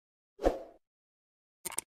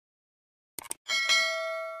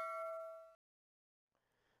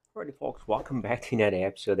Alrighty, folks, welcome back to another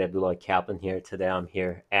episode of Abdullah Kaplan here. Today I'm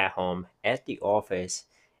here at home at the office,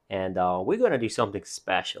 and we're gonna do something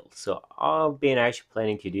special. So I've been actually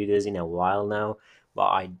planning to do this in a while now, but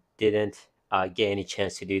I didn't get any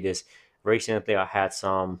chance to do this. Recently, I had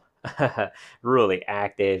some really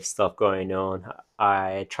active stuff going on.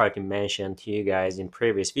 I tried to mention to you guys in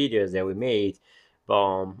previous videos that we made,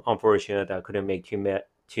 but unfortunately, I couldn't make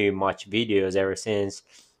too much videos ever since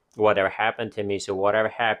whatever happened to me. So whatever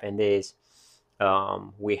happened is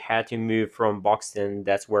we had to move from Buxton.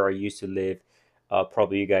 That's where I used to live.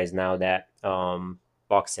 Probably you guys know that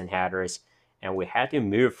Buxton, Hatteras, and we had to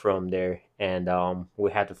move from there. And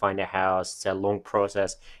we had to find a house. It's a long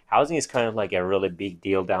process. Housing is kind of like a really big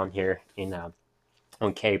deal down here in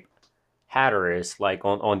on Cape Hatteras, like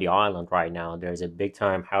on the island right now. There's a big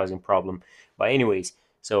time housing problem. But anyways,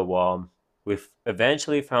 so we've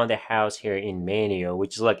eventually found a house here in Mania,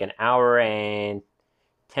 which is like an hour and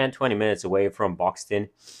 10-20 minutes away from Buxton.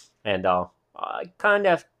 And I kind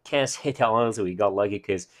of can't say that honestly we got lucky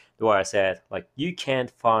because the way I said, like you can't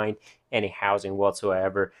find any housing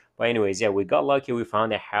whatsoever. But anyways, yeah, we got lucky. We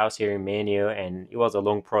found a house here in Mania, and it was a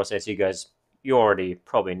long process. You already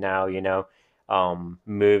probably know,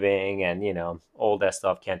 moving and all that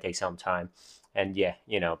stuff can take some time. And yeah,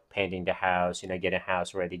 painting the house, getting the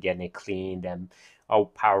house ready, getting it cleaned, and I'll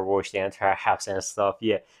power wash the entire house and stuff.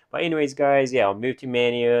 Yeah, but anyways, guys, yeah, I'll move to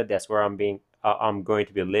Mania. That's where I'm going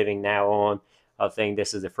to be living now on. I think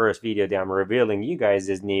this is the first video that I'm revealing you guys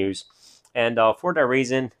this news, and for that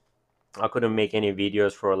reason, I couldn't make any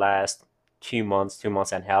videos for the last 2 months, 2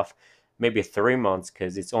 months and a half, maybe 3 months,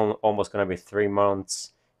 because it's almost gonna be 3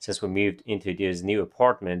 months since we moved into this new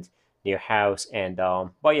apartment, new house, and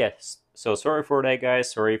but yeah, so sorry for that,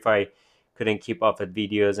 guys. Sorry if I couldn't keep up with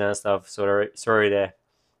videos and stuff. Sorry that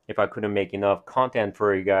if I couldn't make enough content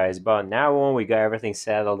for you guys. But now on, we got everything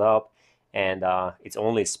settled up, and it's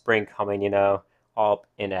only spring coming, up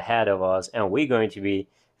and ahead of us, and we're going to be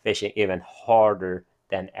fishing even harder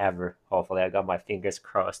than ever. Hopefully, I got my fingers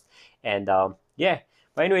crossed. And yeah.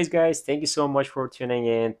 But anyways, guys, thank you so much for tuning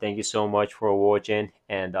in. Thank you so much for watching.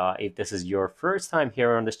 And if this is your first time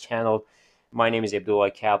here on this channel, my name is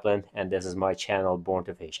Abdullah Kaplan, and this is my channel, Born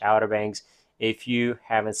to Fish Outer Banks. If you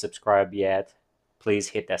haven't subscribed yet, please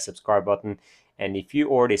hit that subscribe button. And if you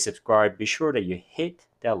already subscribed, be sure that you hit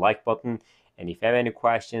that like button. And if you have any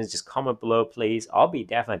questions, just comment below, please. I'll be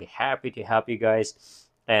definitely happy to help you guys.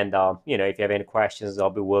 And if you have any questions, I'll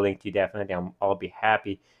be willing to I'll be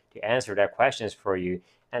happy to answer that questions for you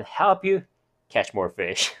and help you catch more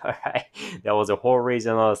fish. All right, that was the whole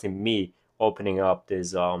reason, honestly, me opening up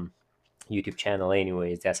this YouTube channel.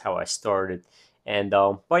 Anyways, that's how I started. And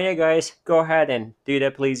but yeah, guys, go ahead and do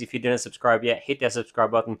that, please. If you didn't subscribe yet, hit that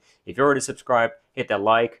subscribe button. If you already subscribed, hit that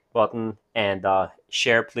like button and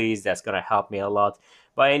share, please. That's gonna help me a lot.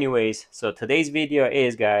 But anyways, so today's video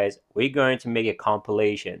is, guys, we're going to make a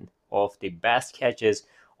compilation of the best catches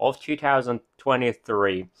of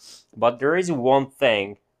 2023. But there is one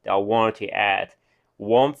thing that I wanted to add.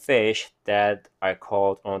 One fish that I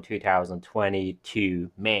caught on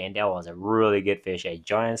 2022. Man, that was a really good fish. A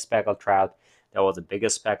giant speckled trout. That was the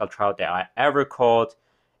biggest speckled trout that I ever caught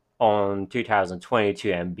on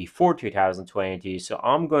 2022 and before 2022. So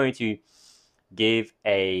I'm going to give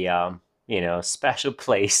a special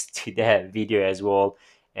place to that video as well,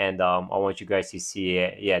 and I want you guys to see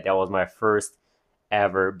it. Yeah, that was my first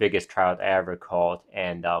ever biggest trout I ever caught,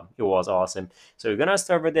 and it was awesome. So we're gonna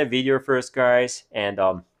start with that video first, guys, and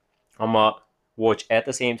I'm gonna watch at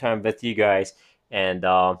the same time with you guys. And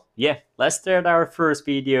yeah, let's start our first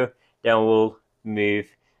video, then we'll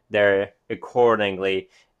move there accordingly.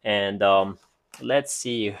 And let's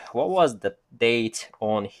see, what was the date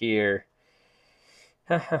on here?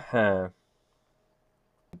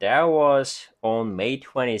 That was on May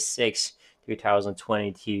 26,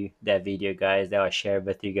 2022. That video, guys, that I shared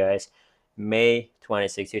with you guys. May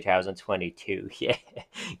 26, 2022. Yeah,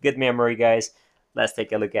 good memory, guys. Let's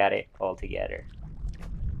take a look at it all together.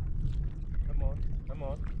 Come on, come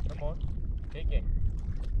on, come on. Take it.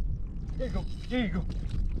 There you go, there you go.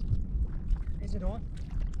 Is it on?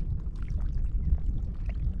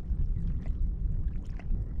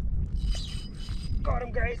 Got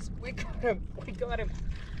him, guys. We got him. We got him.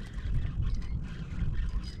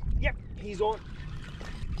 Yep, he's on.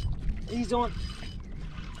 He's on.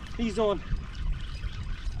 He's on.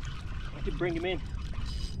 I have to bring him in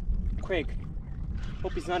quick.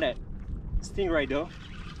 Hope he's not a stingray though.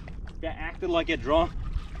 That acted like a drum.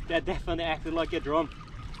 That definitely acted like a drum.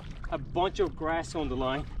 A bunch of grass on the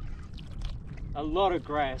line. A lot of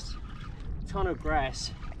grass. Ton of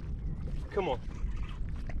grass. Come on.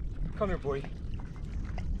 Come here, boy.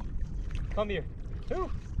 Come here. Ooh.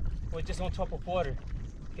 We're just on top of water.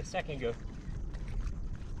 Like a second ago.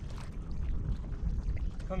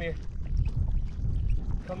 Come here.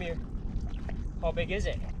 Come here. How big is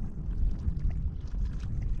it?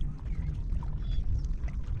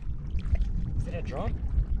 Is it a drum?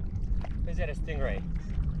 Or is that a stingray?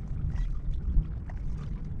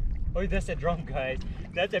 Oh, that's a drum, guys.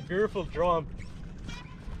 That's a beautiful drum.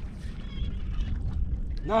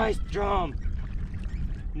 Nice drum.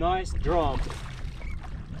 Nice drum.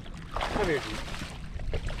 Come here,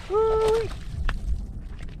 dude. Woo!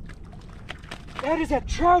 That is a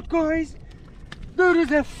trout, guys. That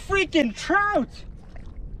is a freaking trout.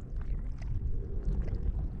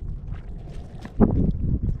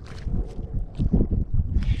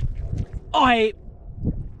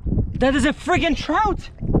 That is a freaking trout.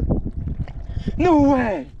 No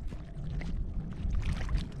way.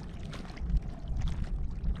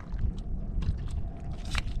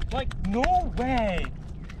 Like, no way.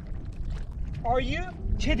 Are you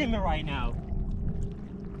kidding me right now?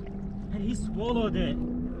 And he swallowed it.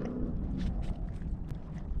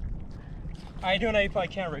 I don't know if I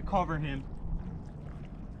can recover him.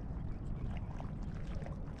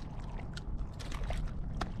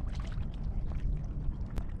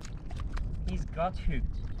 He's got hooked.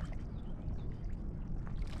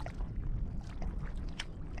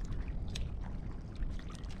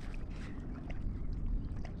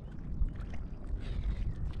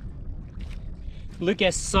 Look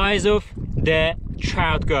at size of that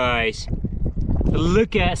trout, guys.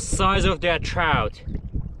 Look at size of that trout.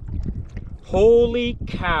 Holy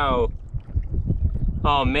cow.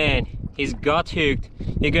 Oh man, he's got hooked.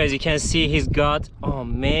 You guys, you can see he's got, oh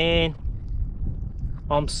man.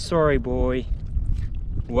 I'm sorry, boy.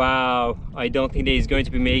 Wow, I don't think that he's going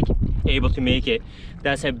to be able to make it.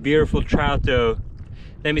 That's a beautiful trout though.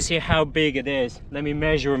 Let me see how big it is. Let me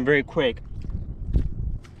measure him very quick.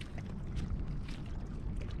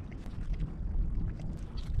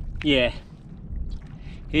 Yeah,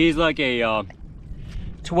 he's like a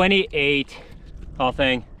 28, I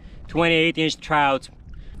think, 28-inch trout.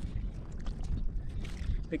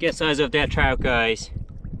 Look at the size of that trout, guys.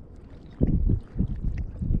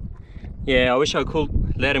 Yeah, I wish I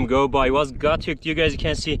could let him go, but he was gut hooked. You guys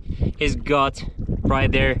can see his gut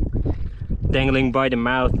right there, dangling by the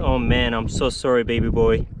mouth. Oh man, I'm so sorry, baby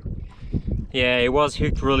boy. Yeah, it was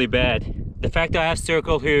hooked really bad. The fact that I have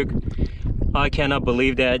circle hook, I cannot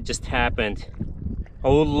believe that just happened. I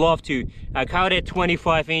would love to. I caught it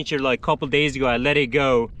 25-incher like a couple days ago. I let it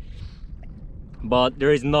go, but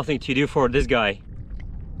there is nothing to do for this guy.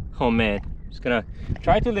 Oh man, just gonna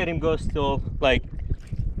try to let him go still. Like,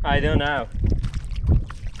 I don't know.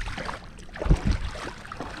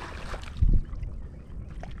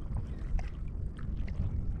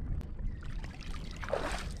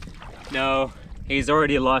 No, he's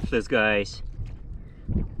already lifeless, guys.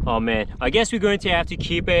 Oh man, I guess we're going to have to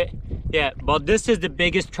keep it. Yeah, but this is the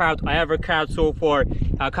biggest trout I ever caught so far.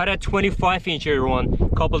 I caught a 25-incher one a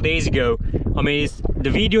couple days ago. I mean, the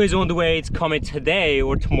video is on the way. It's coming today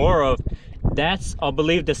or tomorrow. That's, I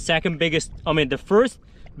believe, the second biggest, I mean the first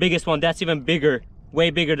biggest one. That's even bigger, way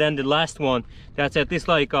bigger than the last one. That's at least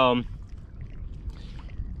like 28,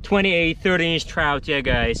 30-inch trout. Yeah,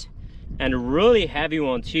 guys, and a really heavy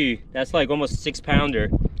one too. That's like almost 6-pounder.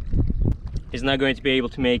 He's not going to be able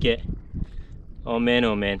to make it. Oh man,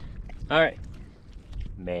 oh man. All right,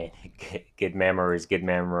 man, good memories, good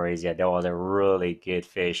memories. Yeah, that was a really good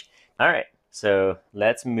fish. All right, so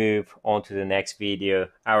let's move on to the next video.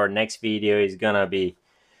 Our next video is gonna be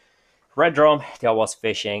red drum that was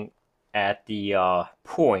fishing at the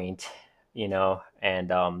point, you know. And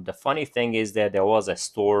the funny thing is that there was a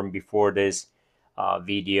storm before this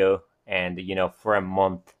video, and you know, for a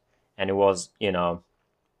month, and it was, you know,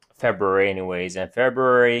 February anyways. And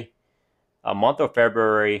February, a month of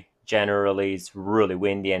February generally is really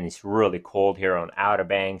windy and it's really cold here on Outer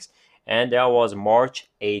Banks. And that was March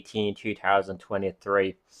 18,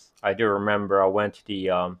 2023. I do remember I went to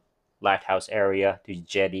the lighthouse area, to the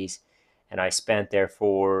jetties, and I spent there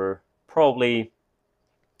for probably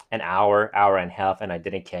an hour and a half, and I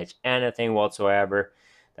didn't catch anything whatsoever.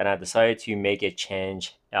 Then I decided to make a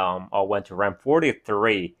change. I went to Ram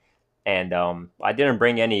 43, and I didn't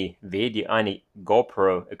bring any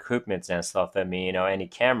GoPro equipments and stuff with me, you know, any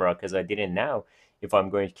camera, because I didn't know if I'm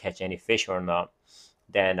going to catch any fish or not.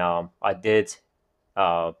 Then I did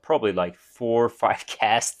probably like 4 or 5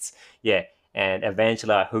 casts, yeah, and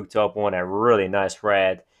eventually I hooked up on a really nice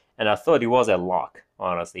red, and I thought it was a lock,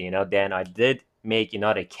 honestly, you know. Then I did make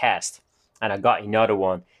another cast, and I got another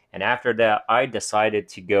one, and after that I decided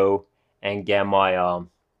to go and get my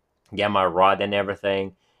rod and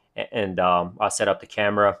everything. and I set up the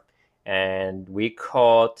camera, and we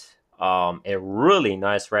caught a really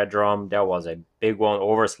nice red drum. That was a big one,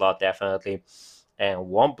 over slot definitely, and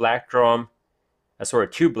one black drum. Sorry,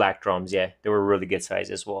 two black drums. Yeah, they were really good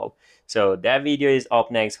size as well. So that video is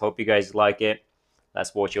up next. Hope you guys like it.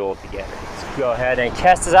 Let's watch it all together. Let's go ahead and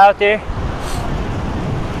cast this out there.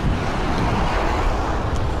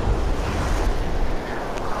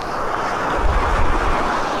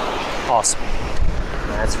 Awesome.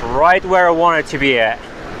 That's right where I want it to be at.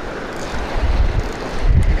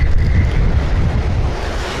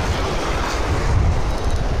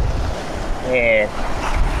 And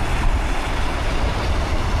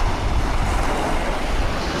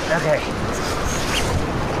okay.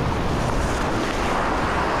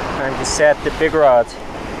 Time to set the big rod.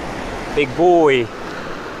 Big boy.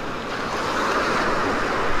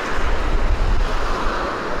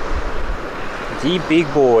 The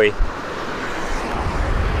big boy.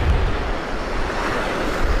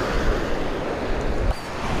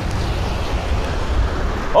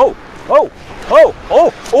 Oh, oh, oh,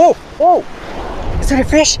 oh, oh, oh. Is that a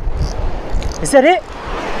fish? Is that it?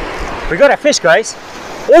 We got a fish, guys.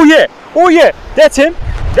 Oh yeah, oh yeah, that's him.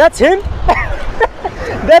 That's him.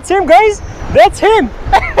 That's him, guys. That's him.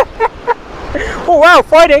 Oh wow,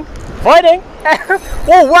 fighting, fighting.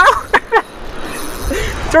 Oh wow.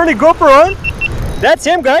 Turn the GoPro on. That's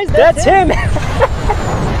him, guys. That's him.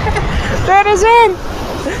 That is him.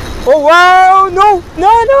 Oh wow, no,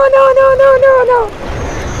 no, no, no, no, no, no, no.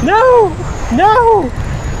 No, no.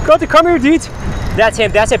 Got to come here, dude. That's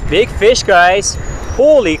him. That's a big fish, guys.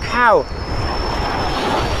 Holy cow.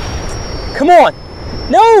 Come on.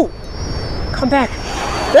 No. Come back.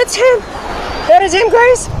 That's him. That is him,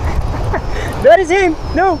 guys. That is him.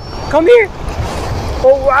 No. Come here.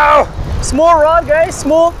 Oh, wow. Small rod, guys.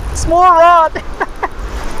 Small rod.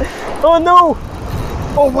 Oh, no.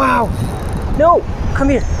 Oh, wow. No. Come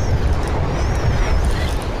here.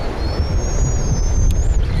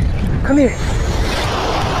 Come here.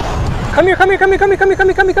 Come here, come here, come here, come here, come here, come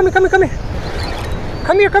here, come here, come here, come here, come here.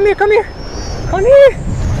 Come here, come here, come here. Come here.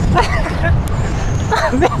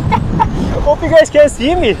 Hope you guys can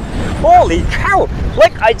see me. Holy cow.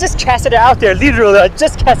 Like, I just casted it out there. Literally, I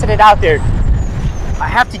just casted it out there. I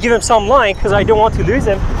have to give him some line because I don't want to lose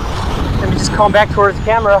him. Let me just come back towards the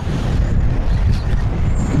camera.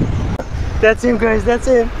 That's him, guys. That's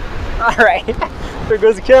him. All right. There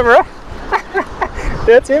goes the camera.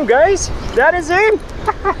 That's him, guys. That is him.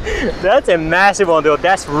 That's a massive one, though.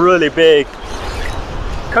 That's really big.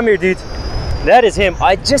 Come here, dude. That is him.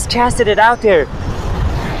 I just casted it out there.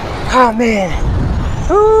 Oh, man.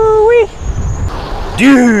 Ooh-wee.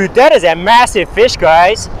 Dude, that is a massive fish,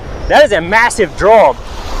 guys. That is a massive drum.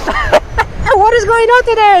 What is going on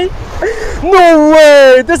today? No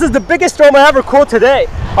way. This is the biggest drum I ever caught today.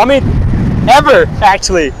 I mean, ever,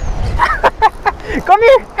 actually. Come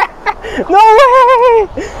here. No way!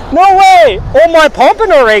 No way! Oh my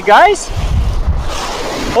pompano rig, guys!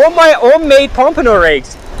 Oh my homemade pompano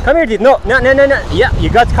rigs! Come here, dude! No, no, no, no, no! Yeah, you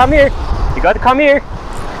got to come here! You got to come here!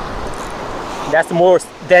 That's the most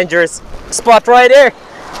dangerous spot right there!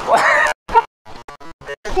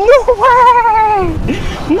 No way!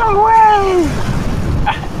 No way!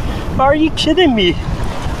 Are you kidding me?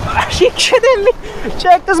 Are you kidding me?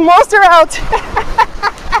 Check this monster out!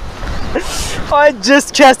 I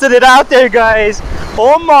just casted it out there, guys.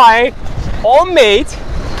 Oh my homemade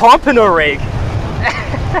pompano rig.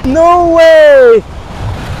 No way.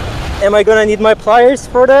 Am I gonna need my pliers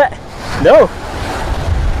for that? No.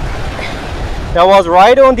 That was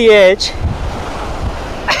right on the edge.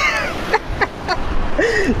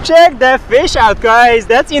 Check that fish out, guys.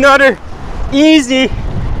 That's another easy.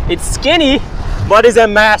 It's skinny, but it's a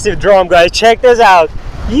massive drum, guys. Check this out.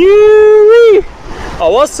 Yee! I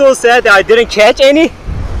was so sad that I didn't catch any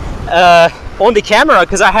on the camera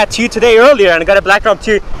because I had two today earlier and I got a black drum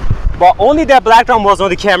too, but only that black drum was on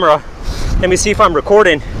the camera. Let me see if I'm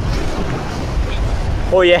recording.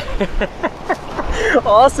 Oh yeah.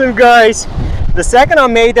 Awesome, guys. The second I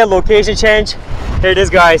made that location change, here it is,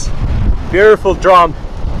 guys. Beautiful drum.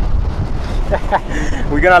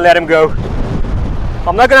 We're gonna let him go.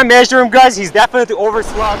 I'm not gonna measure him, guys. He's definitely over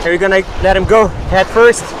slot. We're gonna let him go head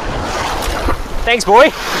first. Thanks, boy.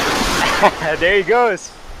 There he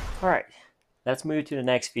goes. All right, let's move to the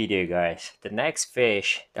next video, guys. The next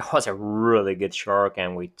fish, that was a really good shark,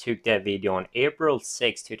 and we took that video on April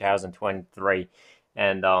 6, 2023.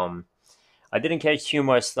 And I didn't catch too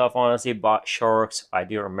much stuff, honestly, but sharks. I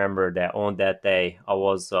do remember that on that day,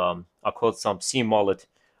 I caught some sea mullet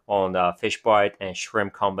on fish bite and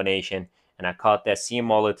shrimp combination, and I caught that sea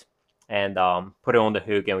mullet and put it on the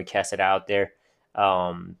hook, and we cast it out there.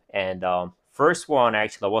 First one,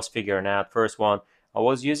 actually, I was figuring out. First one, I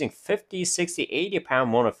was using 50, 60, 80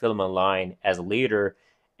 pound monofilament line as leader,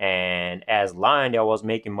 and as line I was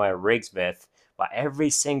making my rigs with. But every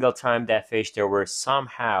single time that fish, they were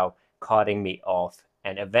somehow cutting me off.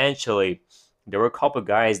 And eventually, there were a couple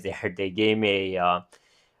guys there. They gave me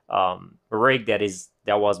rig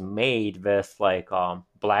that was made with like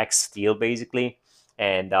black steel basically,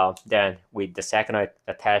 and then with the second I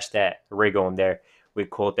attached that rig on there, we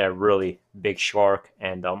caught that really big shark,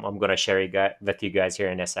 and I'm gonna share it with you guys here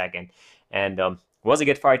in a second. And was a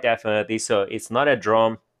good fight definitely. So it's not a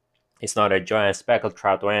drum, it's not a giant speckled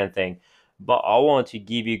trout or anything, but I want to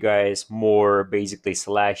give you guys more basically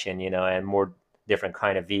selection, and more different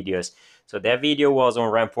kind of videos. So that video was on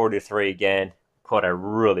Ram 43 again, caught a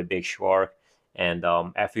really big shark, and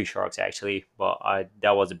a few sharks actually, but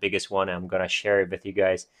that was the biggest one, and I'm gonna share it with you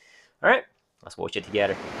guys. All right, let's watch it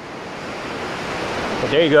together. So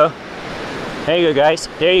there you go. There you go, guys.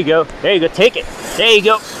 There you go. There you go. Take it. There you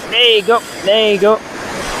go. There you go. There you go.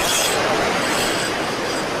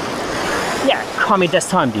 Yeah, coming this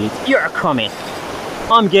time, dude. You're coming.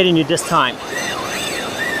 I'm getting you this time.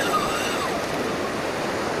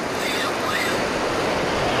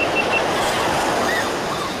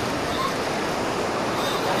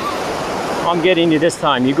 I'm getting you this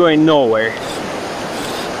time. You're going nowhere.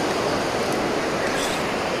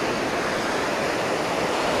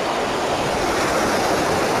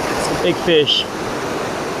 It's a big fish.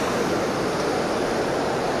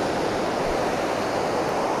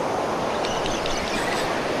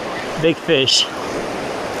 Big fish.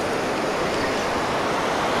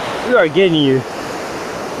 We are getting you.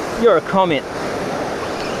 You're coming.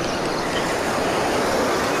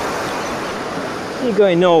 You're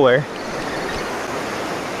going nowhere.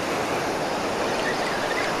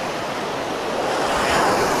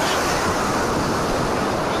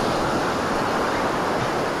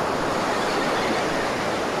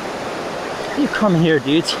 You come here,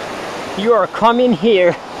 dudes. You are coming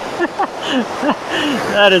here.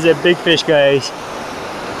 That is a big fish, guys.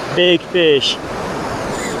 Big fish.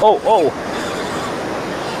 Oh, oh.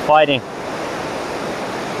 Fighting.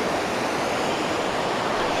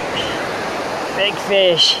 Big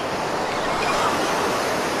fish.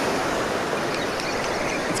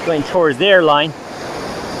 It's going towards their line.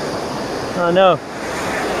 Oh no.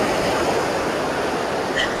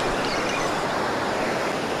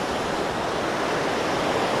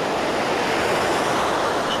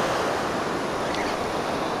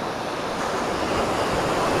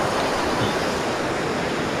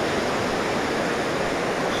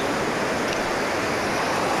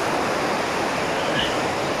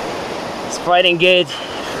 Fighting good.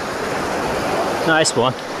 Nice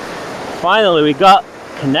one. Finally we got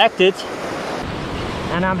connected,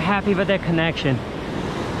 and I'm happy with that connection.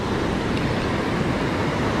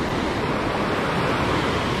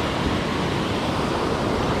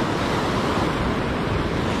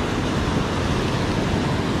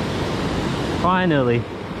 Finally.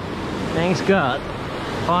 Thanks God.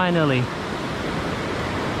 Finally.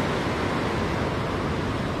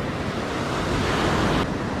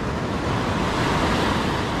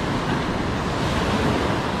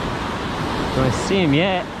 Don't see him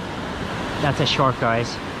yet. That's a shark,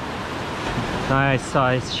 guys. Nice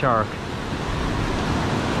size shark.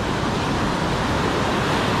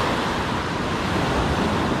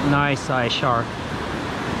 Nice size shark.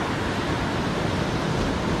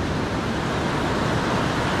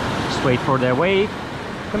 Just wait for the wave.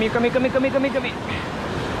 Come here, come here, come here, come here, come here, come here.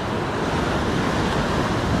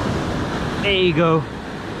 There you go.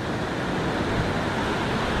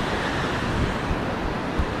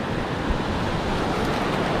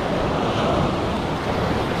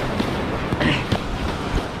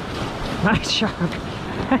 Nice shark.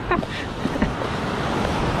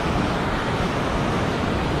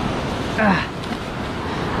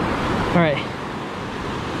 Alright,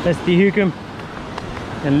 let's dehook him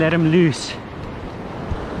and let him loose.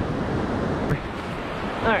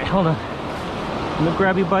 Alright, hold on. I'm gonna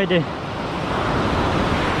grab you by the...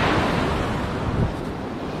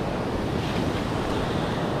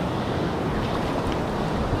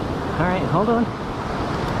 Alright, hold on.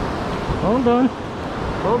 Hold on.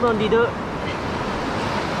 Hold on, Dido.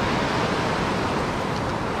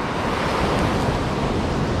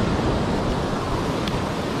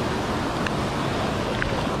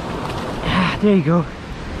 Ah, there you go.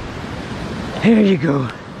 There you go.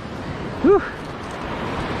 Whew.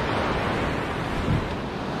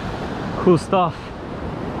 Cool stuff.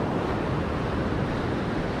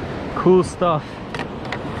 Cool stuff.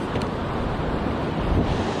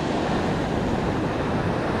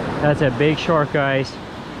 That's a big shark, guys.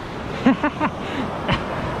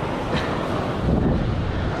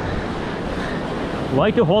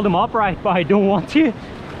 Like to hold him upright, but I don't want to.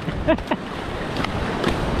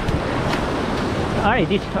 Alright,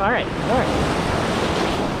 dude. Alright.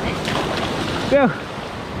 Go.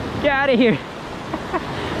 Get out of here.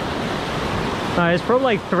 It's probably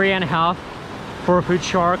like 3.5, 4 foot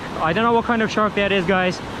shark. I don't know what kind of shark that is,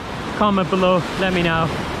 guys. Comment below, let me know.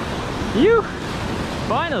 You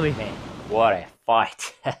finally, man, what a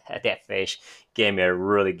fight. That fish gave me a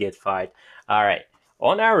really good fight. All right,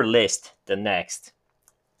 on our list, the next.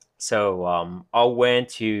 So I went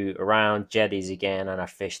to around jetties again and I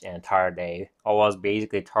fished the entire day. I was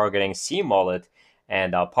basically targeting sea mullet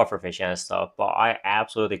and pufferfish and stuff, but I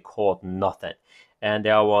absolutely caught nothing. And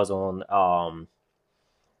that was on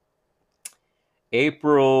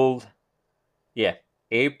April,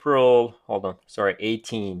 hold on, sorry,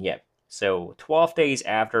 18, yeah. So 12 days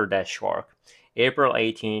after that shark, April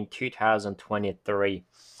 18, 2023.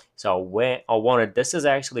 So when I wanted, this is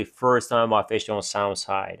actually first time I fished on Sound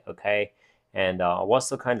Side, okay? And I was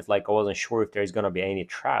still kind of like, I wasn't sure if there's gonna be any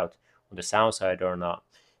trout on the Sound Side or not.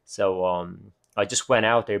 So I just went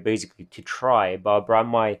out there basically to try, but I brought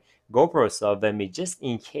my GoPro stuff with me just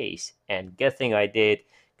in case. And good thing I did,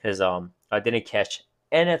 because I didn't catch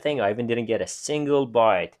anything. I even didn't get a single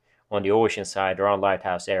bite on the ocean side around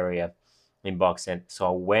Lighthouse area in Buxton. So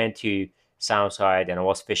I went to Sound Side and I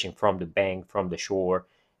was fishing from the bank, from the shore.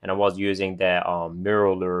 And I was using the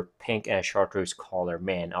mirror lure, pink and chartreuse color.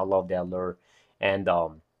 Man, I love that lure. And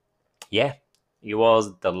yeah, it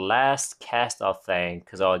was the last cast off thing,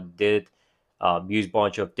 because I did use a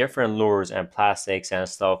bunch of different lures and plastics and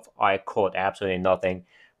stuff. I caught absolutely nothing.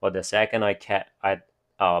 But the second I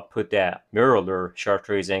put that mirror lure,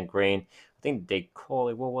 chartreuse and green, I think they call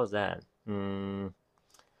it, what was that?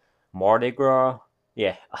 Mardi Gras?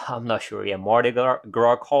 Yeah, I'm not sure. Yeah, Mardi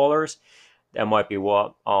Gras colors. That might be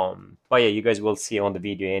what, but yeah, you guys will see on the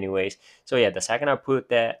video anyways. So yeah, the second I put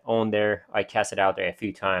that on there, I cast it out there a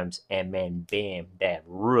few times, and man, bam, that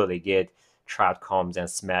really good trout comes and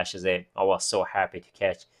smashes it. I was so happy to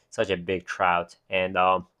catch such a big trout. And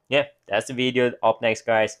yeah, that's the video. Up next,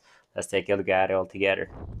 guys, let's take a look at it all together.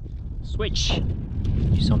 Switch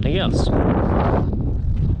to something else.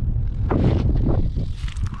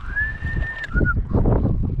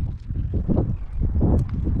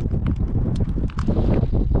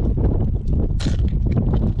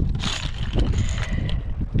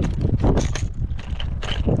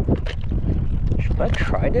 Should I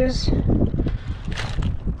try this?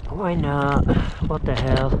 Why not? What the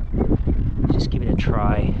hell? Just give it a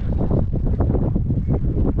try.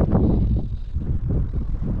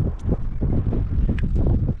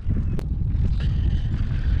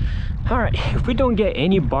 Alright, if we don't get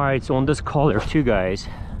any bites on this color too, guys,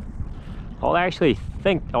 I'll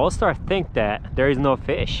start think that there is no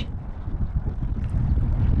fish.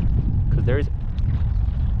 Because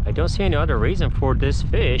I don't see any other reason for this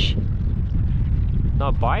fish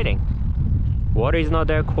not biting. Water is not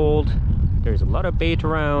that cold. There's a lot of bait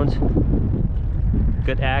around.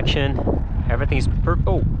 Good action. Everything's perfect.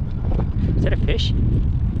 Oh, is that a fish?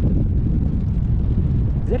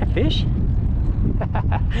 Is that a fish?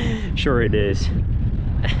 Sure it is.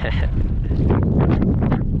 I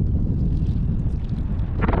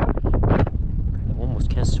almost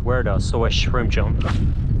can't swear that I saw a shrimp jump.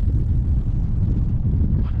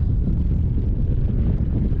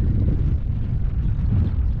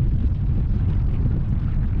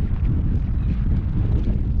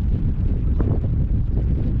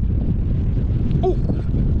 Oh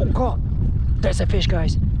God, that's a fish,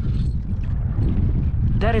 guys.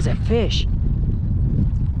 That is a fish.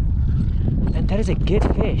 And that is a good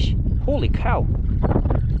fish. Holy cow.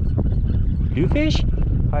 Bluefish?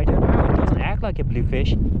 I don't know. It doesn't act like a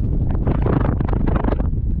bluefish.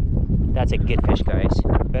 That's a good fish, guys.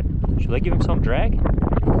 But should I give him some drag?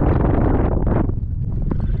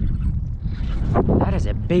 That is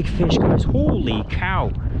a big fish, guys. Holy cow.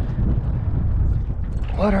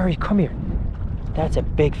 What are you? Come here. That's a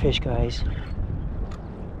big fish, guys.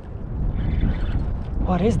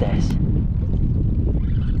 What is this?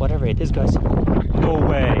 Whatever it is, guys. No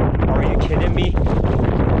way. Are you kidding me?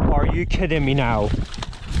 Are you kidding me now?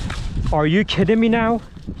 Are you kidding me now?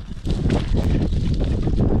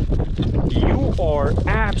 You are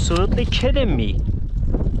absolutely kidding me.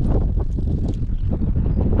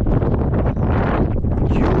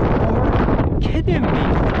 You are kidding me.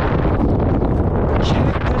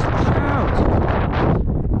 Check this trout.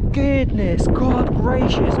 Goodness, God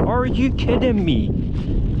gracious. Are you kidding me?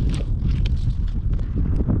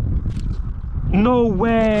 No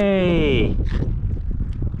way!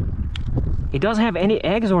 it doesn't have any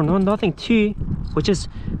eggs or nothing too, which is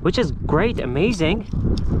great, amazing.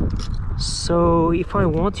 So if I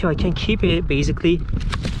want to, I can keep it basically.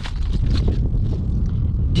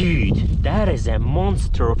 Dude, that is a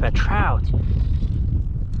monster of a trout.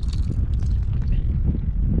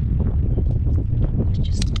 Let's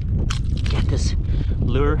just get this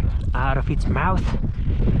lure out of its mouth.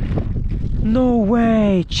 No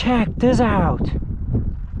way, check this out.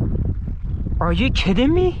 Are you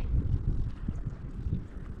kidding me?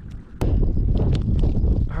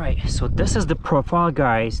 Alright, so this is the profile,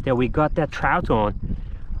 guys, that we got that trout on.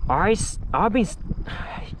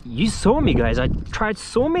 You saw me, guys. I tried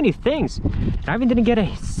so many things. I even didn't get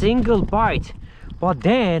a single bite. But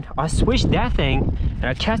then I switched that thing and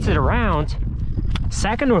I cast it around.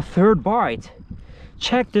 Second or third bite.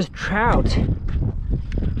 Check this trout.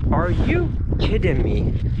 Are you kidding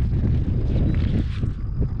me?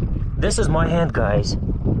 This is my hand, guys.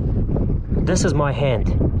 This is my hand.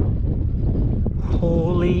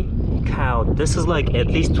 Holy cow. This is like at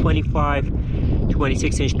least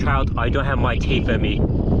 26-inch trout. I don't have my tape on me.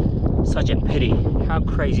 Such a pity. How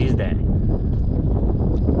crazy is that?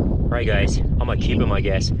 Right, guys, I'm gonna keep him, I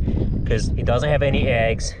guess, because he doesn't have any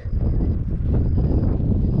eggs.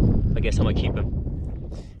 I guess I'm gonna keep him.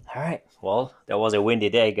 All right, well, that was a windy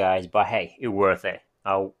day, guys, but hey, it worth it.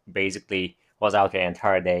 I basically was out there the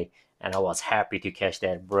entire day and I was happy to catch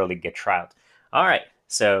that really good trout. All right,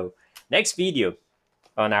 so next video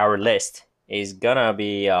on our list is gonna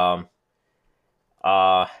be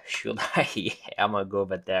should I? Yeah, I'm gonna go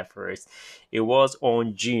with that first. It was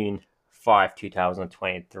on June 5,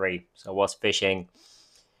 2023. So I was fishing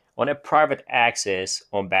on a private access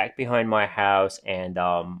on back behind my house, and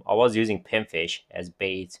I was using pinfish as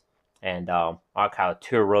bait, and I caught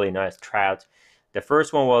two really nice trout. The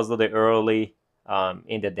first one was a little early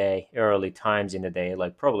in the day, early times in the day,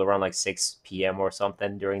 like probably around like 6 p.m. or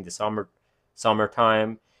something during the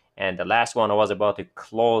summertime. And the last one I was about to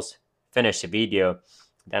finish the video,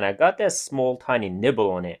 then I got that small tiny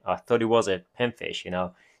nibble on it. I thought it was a pinfish, you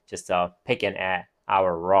know, just picking at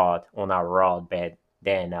our rod on our rod bed.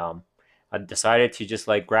 Then I decided to just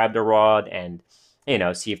like grab the rod and, you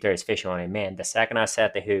know, see if there's fish on it. Man, the second I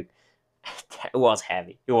set the hook, it was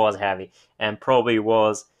heavy. It was heavy, and probably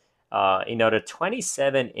was you know, the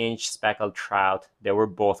 27-inch speckled trout. They were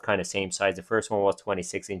both kind of same size. The first one was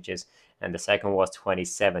 26 inches and the second was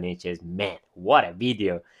 27 inches. Man, what a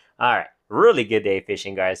video. All right, really good day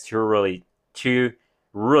fishing, guys. Two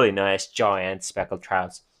really nice giant speckled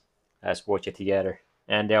trouts. Let's watch it together.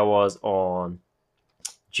 And that was on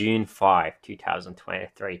June 5,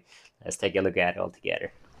 2023. Let's take a look at it all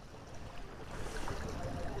together.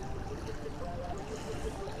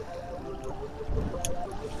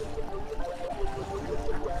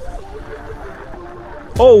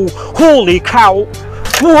 Oh, holy cow!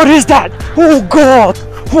 What is that? Oh God!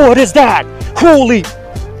 What is that? Holy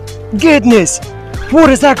goodness!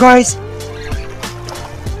 What is that, guys?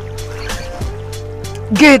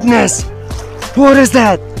 Goodness! What is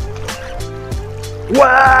that?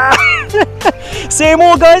 Wow! Same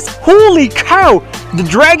old, guys. Holy cow! The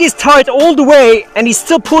drag is tight all the way and he's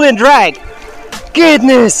still pulling drag.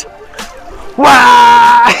 Goodness!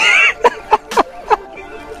 Wow!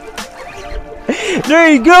 There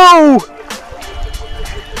you go!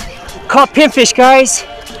 Caught pinfish, guys.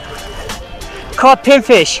 Caught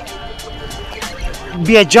pinfish.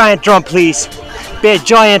 Be a giant drum, please. Be a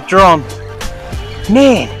giant drum.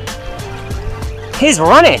 Man, he's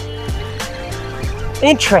running.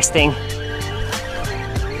 Interesting.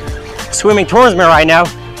 Swimming towards me right now.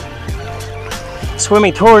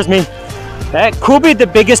 Swimming towards me. That could be the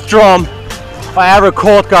biggest drum I ever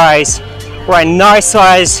caught, guys. Or a nice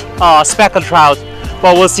size speckled trout.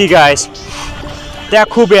 But we'll see, guys. That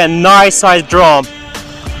could be a nice size drum.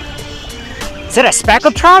 Is it a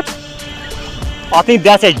speckled trout? I think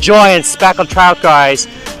that's a giant speckled trout, guys.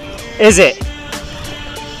 Is it?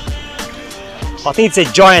 I think it's a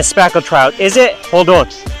giant speckled trout. Is it? Hold on.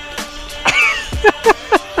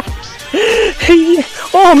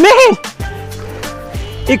 Oh man!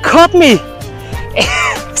 It caught me!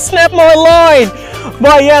 Snapped my line!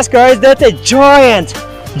 But yes, guys, that's a giant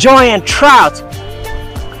trout.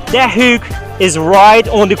 That hook is right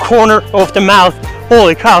on the corner of the mouth.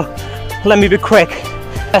 Holy cow. Let me be quick.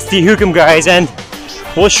 That's the hook him, guys, and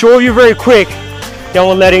we'll show you very quick. Then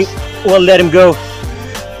we'll let him go.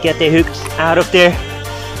 Get the hook out of there.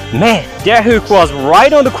 Man, that hook was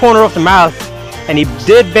right on the corner of the mouth, and he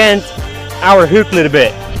did bend our hook a little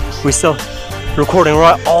bit. We're still recording,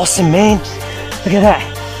 right? Awesome, man. Look at that.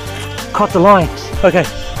 Caught the line. Okay,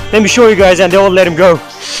 let me show you guys, and then we'll let him go.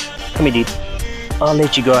 Come here, dude. I'll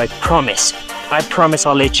let you go, I promise. I promise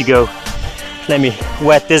I'll let you go. Let me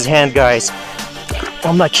wet this hand, guys.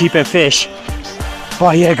 I'm not keeping fish.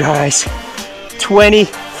 But yeah, guys,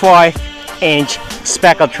 25-inch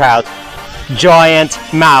speckled trout, giant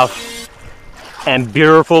mouth, and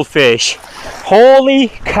beautiful fish. Holy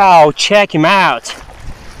cow, check him out.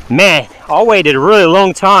 Man, I waited a really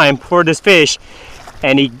long time for this fish,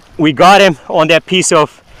 and we got him on that piece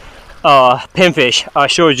of pinfish I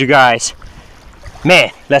showed you guys. Man,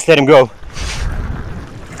 let's let him go.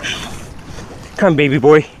 Come, baby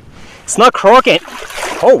boy. It's not croaking.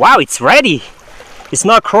 Oh wow, it's ready. It's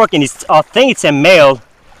not croaking. I think it's a male.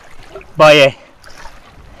 But yeah.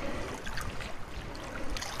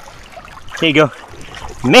 Here you go.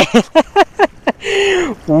 Man.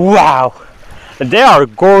 Wow. They are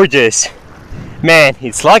gorgeous. Man,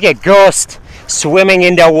 it's like a ghost swimming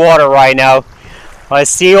in the water right now. I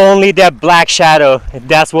see only that black shadow.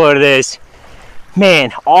 That's what it is.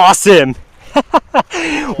 Man, awesome.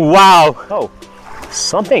 Wow. Oh,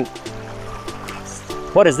 something.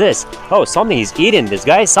 What is this? Oh, something is eating this,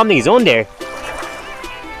 guy. Something is on there.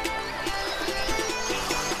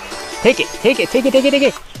 Take it, take it, take it, take it, take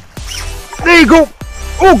it. There you go.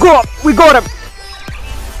 Oh God, we got him.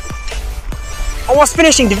 I was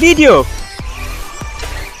finishing the video.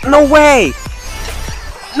 No way.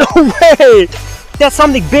 No way. That's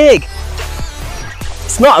something big.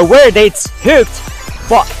 It's not aware that it's hooked,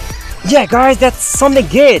 but yeah, guys, that's something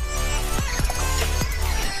good.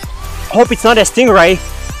 Hope it's not a stingray,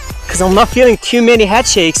 because I'm not feeling too many head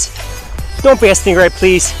shakes. Don't be a stingray,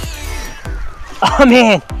 please. Oh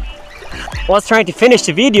man, I was trying to finish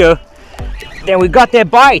the video, then we got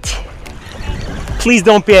that bite. Please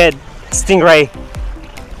don't be a stingray.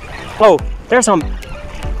 Oh, there's some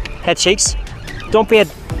head shakes. Don't be a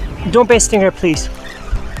stingray, please.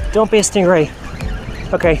 Don't be a stingray.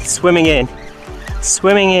 Okay, swimming in.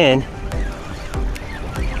 Swimming in.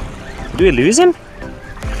 Do we lose him?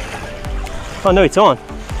 Oh no, it's on.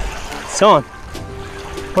 It's on.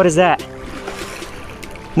 What is that?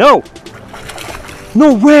 No!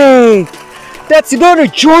 No way! That's another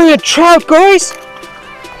giant trout, guys!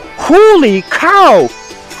 Holy cow!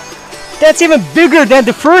 That's even bigger than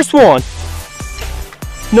the first one!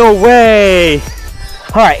 No way!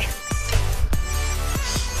 Alright.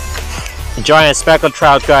 Giant speckled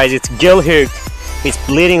trout, guys. It's gill hooked. It's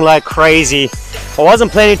bleeding like crazy. I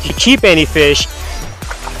wasn't planning to keep any fish,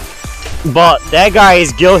 but that guy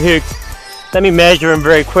is gill hooked. Let me measure him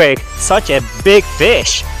very quick. Such a big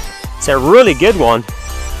fish. It's a really good one.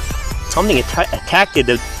 Something attacked it.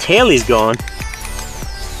 The tail is gone.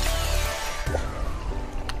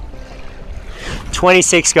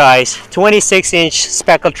 26, guys. 26-inch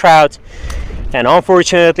speckled trout. And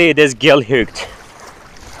unfortunately, it is gill hooked.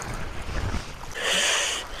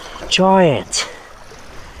 Giant.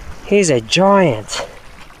 He's a giant.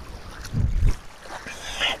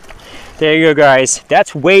 There you go, guys.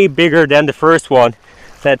 That's way bigger than the first one.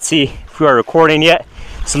 Let's see if we are recording yet.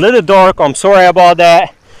 It's a little dark. I'm sorry about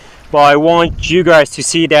that. But I want you guys to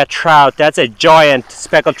see that trout. That's a giant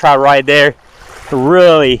speckled trout right there.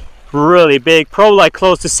 Really, really big. Probably like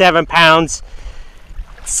close to 7 pounds.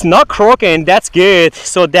 It's not croaking. That's good.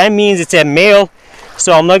 So that means it's a male.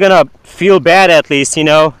 So I'm not gonna feel bad, at least, you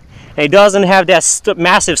know. And it doesn't have that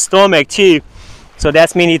massive stomach too. So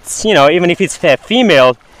that means it's, you know, even if it's a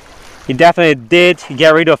female, it definitely did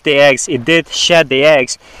get rid of the eggs. It did shed the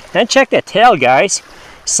eggs. And check that tail, guys.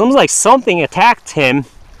 Seems like something attacked him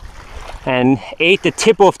and ate the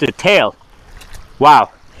tip of the tail.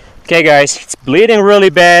 Wow. Okay, guys, it's bleeding really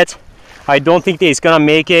bad. I don't think that it's gonna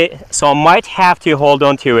make it, so I might have to hold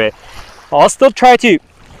on to it. I'll still try to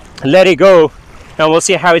let it go, and we'll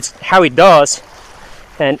see how it does.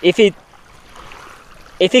 And if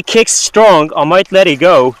it kicks strong, I might let it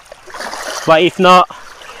go. But if not,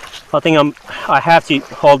 I think I have to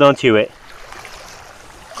hold on to it.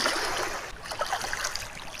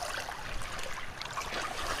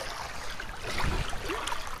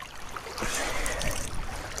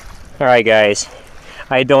 Alright, guys,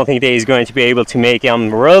 I don't think that he's going to be able to make it.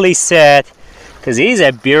 I'm really sad because he's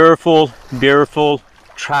a beautiful, beautiful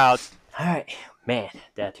trout. Alright, man,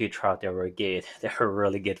 that two trout, they were good. They were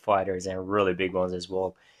really good fighters and really big ones as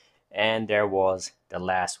well. And there was the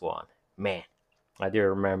last one. Man, I do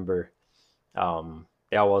remember that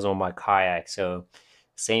was on my kayak. So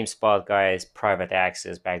same spot, guys, private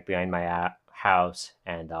access back behind my house.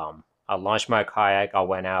 And I launched my kayak. I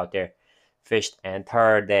went out there, fished the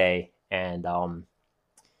entire day, and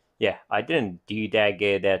yeah, I didn't do that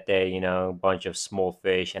good that day, you know, a bunch of small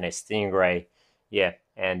fish and a stingray. Yeah,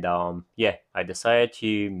 and yeah, I decided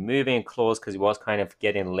to move in close because it was kind of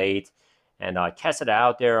getting late, and I cast it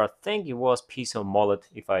out there. I think it was piece of mullet,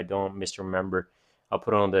 if I don't misremember. I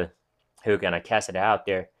put it on the hook and I cast it out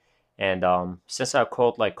there. And since I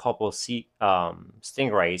caught like couple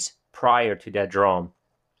stingrays prior to that drum,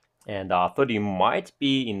 and I thought it might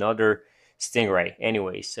be another stingray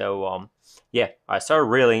anyway. So yeah, I started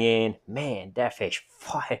reeling in. Man, that fish,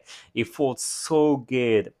 it fought so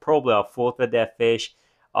good. Probably I fought with that fish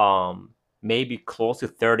maybe close to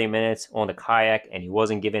 30 minutes on the kayak, and he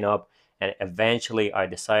wasn't giving up. And eventually I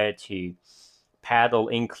decided to paddle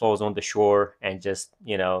in close on the shore and just,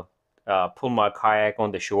 pull my kayak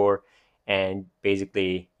on the shore and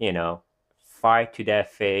basically, fight to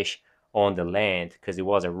that fish on the land, because it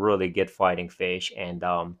was a really good fighting fish. And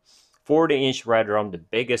 40-inch red drum, the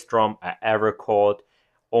biggest drum I ever caught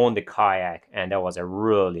on the kayak, and that was a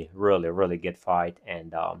really, really, really good fight.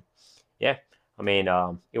 And yeah, I mean,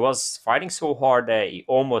 it was fighting so hard that it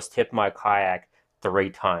almost tipped my kayak 3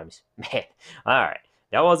 times. Man, all right,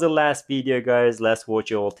 that was the last video, guys. Let's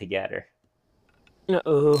watch it all together.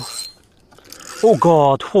 Uh-oh. Oh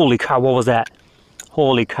God, holy cow, what was that?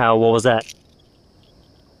 Holy cow, what was that?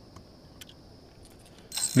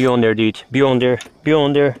 Be on there, dude. Be on there. Be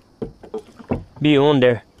on there. Be on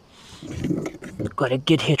there. Got a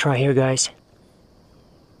good hit right here, guys.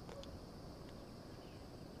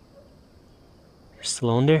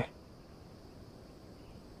 Still on there.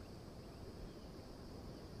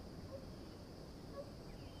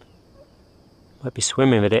 Might be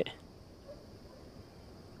swimming with it.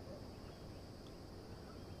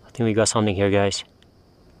 I think we got something here, guys.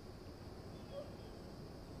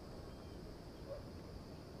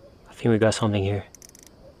 I think we got something here.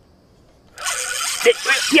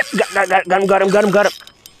 Yep, got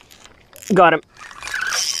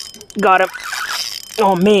him.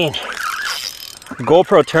 Oh man.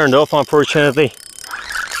 GoPro turned off, unfortunately.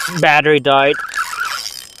 Battery died.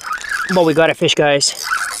 But we got a fish, guys.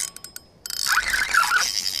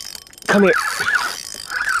 Come here.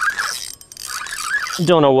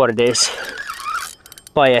 Don't know what it is.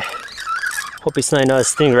 But yeah, hope it's not another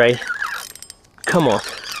stingray. Come on,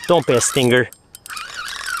 don't be a stinger.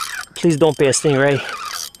 Please don't be a stingray.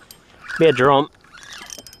 Be a drum.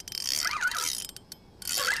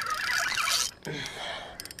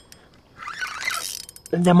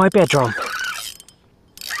 That might be a drum.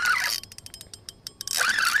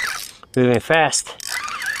 Moving fast.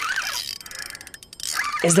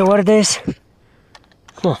 Is that what it is?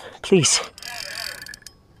 Come on, please.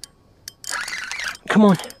 Come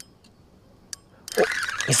on. Oh,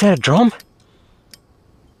 is that a drum?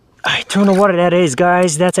 I don't know what that is,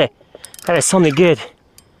 guys. That is something good.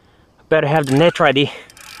 Better have the net ready.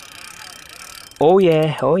 Oh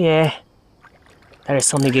yeah, oh yeah. That is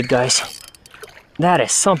something good, guys. That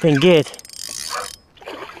is something good.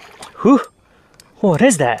 Whew. What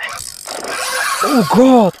is that? Oh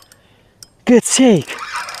God. Good sake.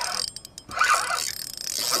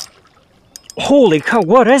 Holy cow,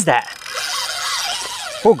 what is that?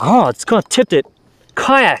 Oh God, it's gonna tip the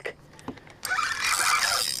kayak.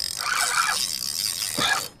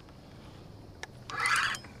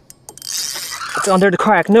 It's under the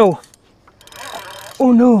kayak, no.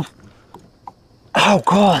 Oh no. Oh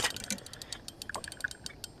God.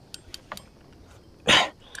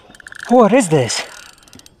 What is this?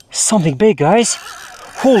 Something big, guys.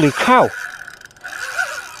 Holy cow.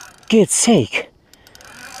 Good sake.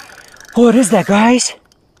 What is that, guys?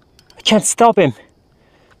 I can't stop him.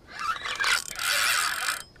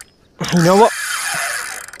 You know what?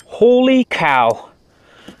 Holy cow.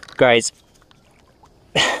 Guys.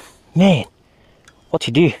 Man. What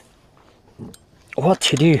to do? What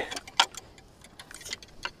to do?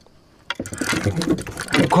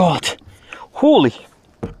 Oh God. Holy.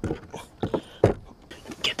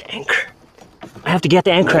 Get the anchor. I have to get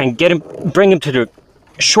the anchor and get him, bring him to the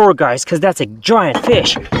shore, guys, because that's a giant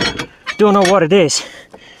fish. Don't know what it is,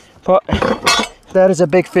 but that is a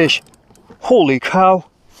big fish. Holy cow.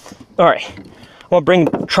 All right, I'll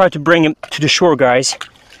try to bring him to the shore, guys.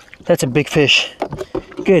 That's a big fish.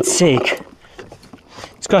 Good sake.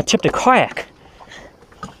 It's gonna tip the kayak.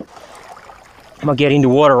 I'm gonna get in the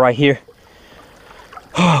water right here.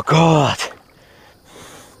 Oh God.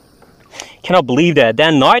 Cannot believe that.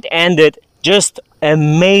 That night ended just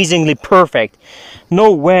amazingly perfect.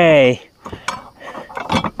 No way.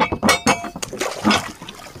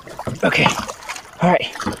 Okay. All right.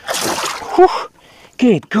 Whew.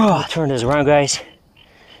 Good God. Turn this around, guys.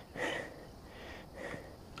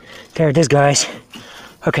 There it is, guys.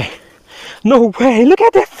 Okay. No way. Look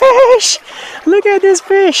at that fish. Look at this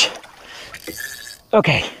fish.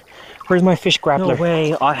 Okay. Where's my fish grappler? No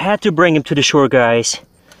way. I had to bring him to the shore, guys.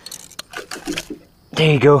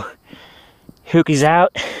 There you go. Hook is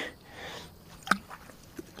out.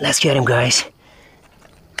 Let's get him, guys.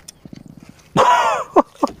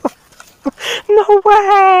 No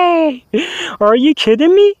way! Are you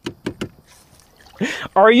kidding me?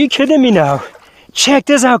 Are you kidding me now? Check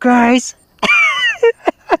this out, guys.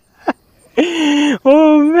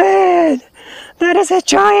 Oh man, that is a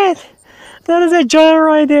giant. That is a giant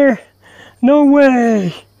right there. No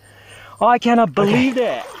way. I cannot believe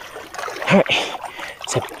that. Hey,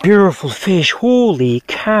 it's a beautiful fish. Holy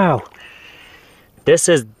cow. This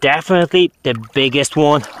is definitely the biggest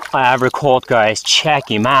one I ever caught, guys. Check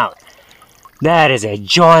him out. That is a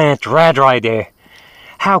giant red right there.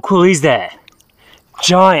 How cool is that?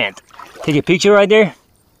 Giant. Take a picture right there.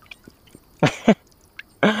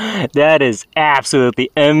 That is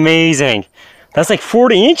absolutely amazing. That's like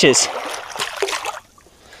 40 inches.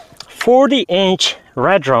 40-inch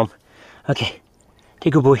red drum. Okay,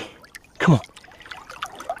 take a boy. Come on.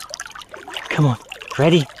 Come on.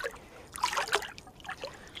 Ready?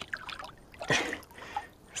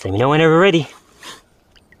 Just let me know whenever you're ready.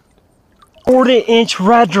 40-inch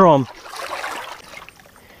red drum.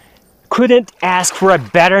 Couldn't ask for a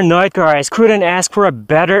better night, guys. Couldn't ask for a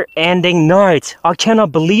better ending night. I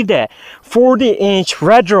cannot believe that. 40-inch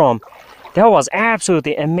red drum. That was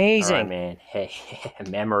absolutely amazing. All right, man. Hey,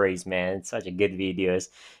 memories, man. It's such a good videos.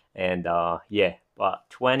 And yeah, but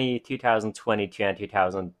 2022 and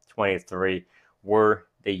 2023 were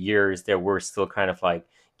the years that we're still kind of like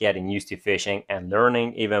getting used to fishing and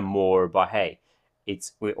learning even more. But hey,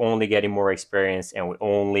 we're only getting more experience, and we're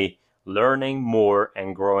only learning more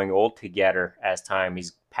and growing all together as time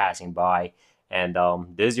is passing by. And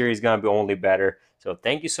this year is gonna be only better. So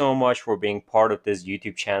thank you so much for being part of this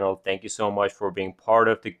YouTube channel. Thank you so much for being part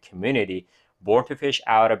of the community, Born to Fish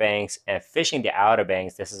Outer Banks and Fishing the Outer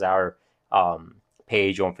Banks. This is our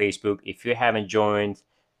page on Facebook. If you haven't joined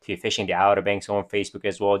to Fishing the Outer Banks on Facebook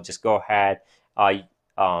as well, just go ahead.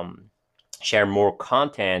 Share more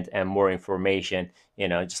content and more information,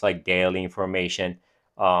 just like daily information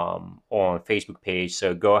on Facebook page.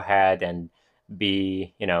 So go ahead and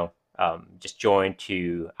be, just join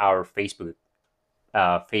to our Facebook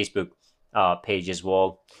page as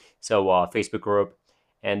well. So Facebook group.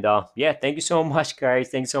 And yeah, thank you so much, guys.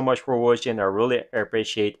 Thanks so much for watching. I really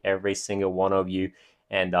appreciate every single one of you.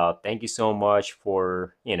 And thank you so much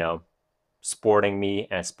for, supporting me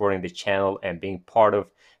and supporting the channel and being part of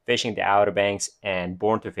Fishing the Outer Banks and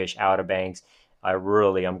Born to Fish Outer Banks. I'm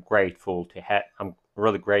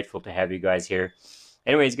really grateful to have you guys here.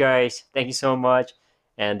 Anyways, guys, thank you so much.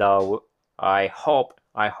 And I hope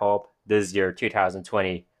this year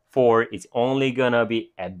 2024 is only gonna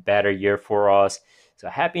be a better year for us. So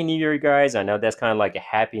happy New Year, guys. I know that's kind of like a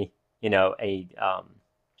happy, a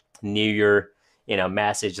New Year,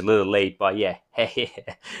 message a little late, but yeah, hey,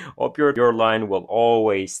 hope your line will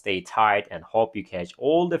always stay tight and hope you catch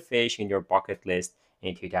all the fish in your bucket list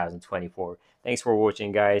in 2024. Thanks for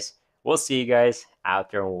watching, guys. We'll see you guys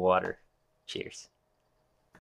out there in the water. Cheers.